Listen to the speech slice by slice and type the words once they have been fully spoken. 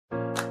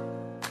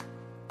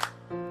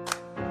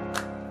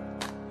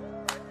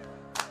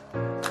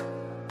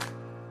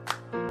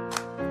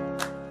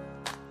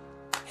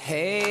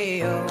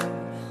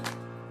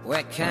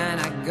where can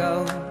I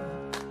go?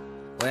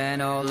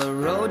 When all the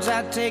roads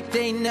I take,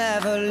 they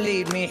never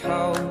lead me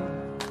home.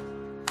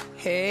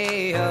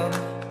 Hey, oh,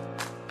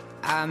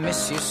 I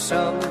miss you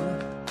so.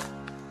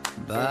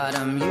 But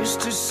I'm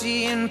used to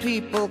seeing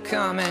people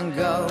come and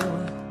go.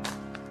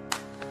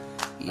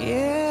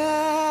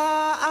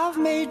 Yeah, I've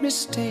made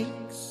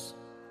mistakes.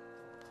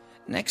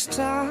 Next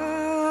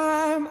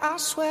time, I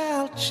swear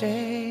I'll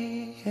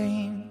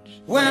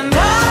change. When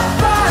I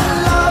find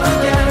love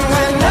again,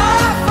 when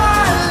I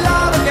find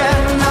love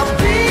again, I'll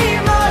be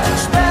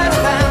much better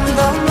than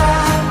the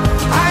man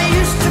I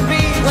used to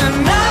be. When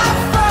I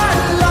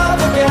find love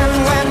again,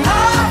 when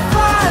I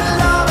find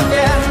love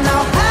again,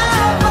 I'll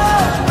have a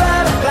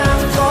better plan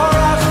for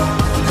us.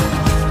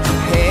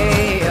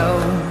 Hey,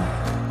 oh,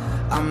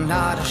 I'm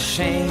not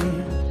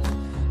ashamed,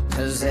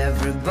 'cause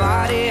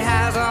everybody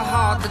has a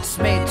heart that's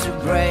made to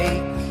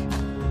break.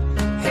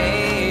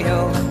 Hey,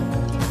 oh,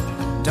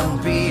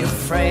 don't be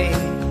afraid,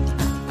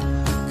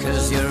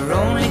 'cause you're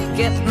only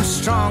getting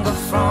stronger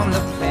from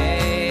the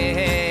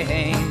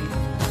pain.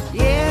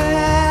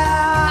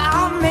 Yeah,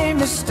 I made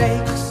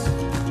mistakes.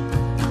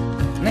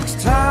 Next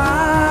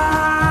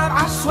time,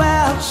 I swear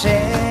I'll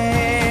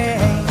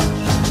change.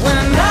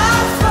 When I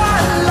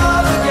find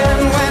love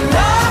again, when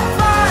I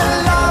find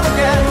love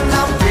again,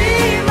 I'll be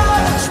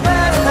much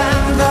better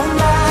than the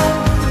man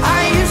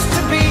I used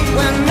to be.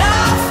 When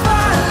I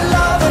find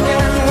love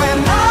again, when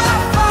I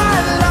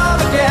find love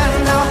again,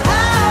 I'll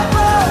have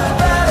a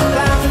better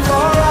plan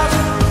for us.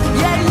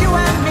 Yeah, you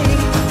and me.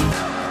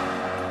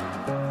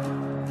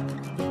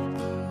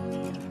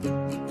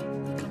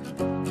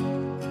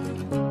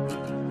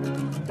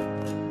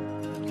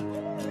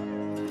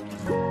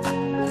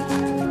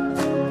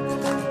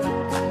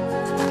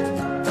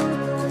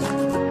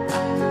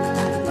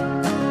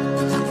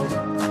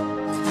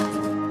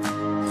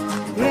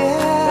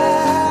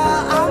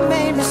 Yeah, I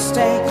made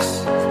mistakes.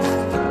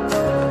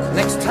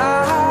 Next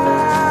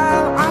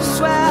time, I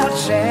swear I'll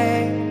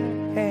change.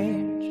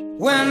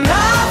 When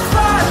I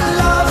find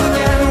love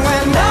again,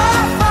 when I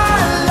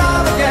find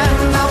love again,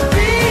 I'll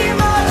be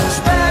much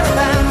better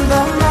than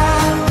the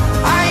man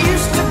I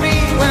used to be.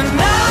 When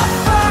I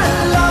find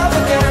love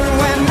again,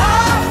 when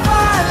I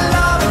find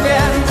love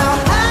again,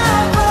 I'll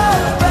have a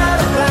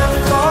better plan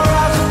for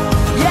us.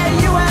 Yeah,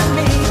 you and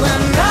me.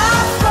 When I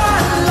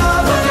find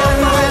love again,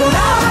 when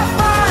I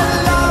find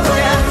love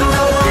again,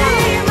 I'll be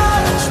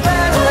much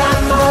better than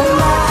the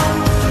man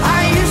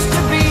I used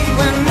to be.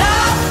 When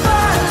I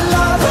find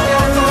love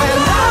again, when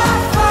I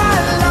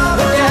find love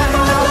again,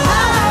 I'll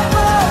have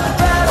a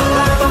better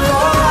plan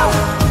for us.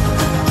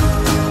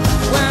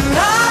 When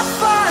I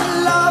find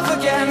love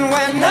again,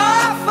 when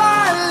I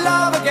find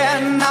love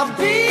again, I'll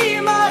be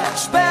much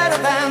better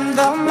than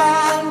the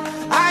man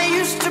I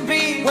used to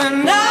be. When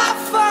I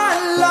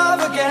find love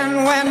again,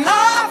 when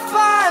I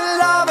find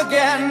love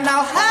again,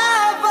 I'll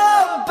have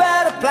a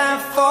better plan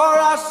for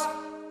us.